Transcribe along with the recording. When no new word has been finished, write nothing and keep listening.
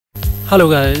Hello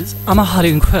guys, I'm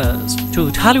Hari Quest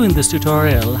to tell you in this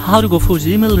tutorial how to go for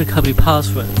Gmail recovery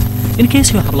password. In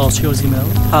case you have lost your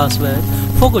Gmail password,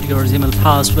 forgot your Gmail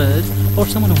password, or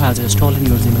someone who has stolen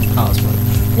your Gmail password,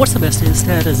 what's the best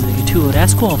strategy to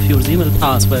rescue off your Gmail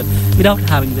password without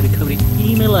having the recovery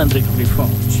email and recovery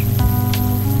forms?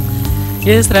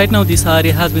 Yes, right now this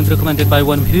idea has been recommended by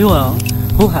one viewer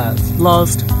who has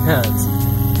lost his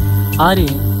ID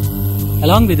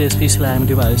along with his PCLAM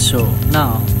device. So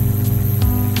now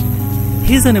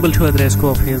he is unable to rescue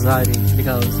of his ID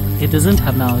because he doesn't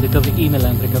have now recovery email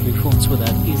and recovery phone, so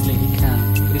that easily he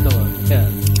can recover his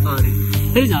ID.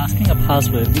 He is asking a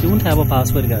password. We don't have a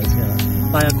password, guys, here.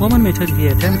 By a common method he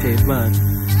attempted, but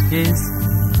yes,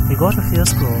 he got a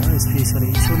fiasco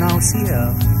especially. So now see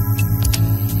here,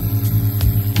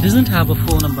 doesn't have a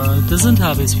phone number, doesn't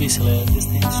have his especially these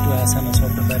things to SMS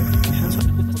of the verification. So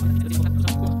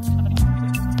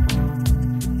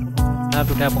you have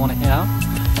to tap on here.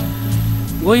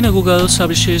 Go in a Google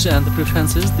services and the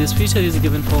preferences. This feature is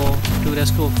given to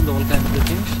rescue all kinds of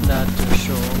things that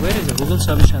show where is the Google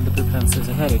service and the preferences.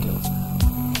 Here it is.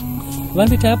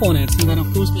 When we tap on it, then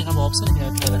of course we have option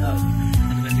here for the help.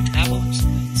 And when we tap on it,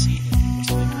 then see here what's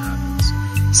going to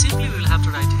happen. Simply we will have to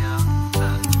write here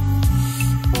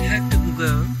hack to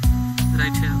Google.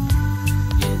 Right here.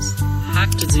 Yes, hack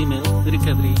to Gmail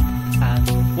recovery.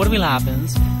 And what will happen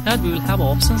is that we will have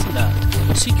options in that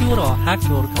secure or hacked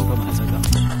or compromise account.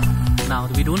 Now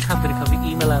we don't have the recovery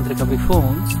email and recovery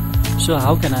phones, so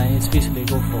how can I especially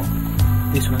go for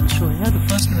this one? So here the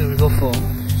first one we will go for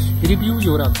review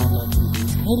your account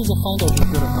activities. Here is a find out if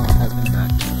your account has been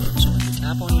hacked. So when we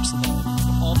tap on it, so then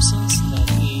options that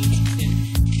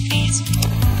is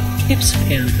tips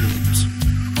and tools.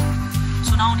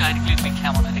 So now directly we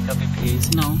come on the recovery page.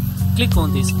 Now click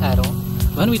on this arrow.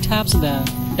 When we tap, so then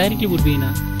directly would be in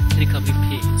a recovery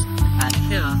page. And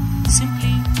here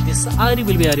simply this ID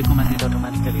will be recommended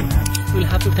automatically. We will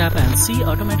have to tap and see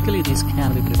automatically this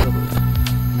can be recovered.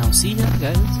 Now see here,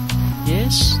 guys.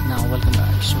 Yes, now welcome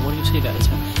back. So what do you say, guys?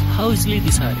 How easily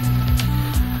this ID?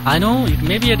 I know it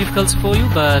may be a difficult for you,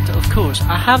 but of course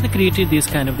I have created this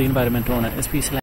kind of the environment on a especially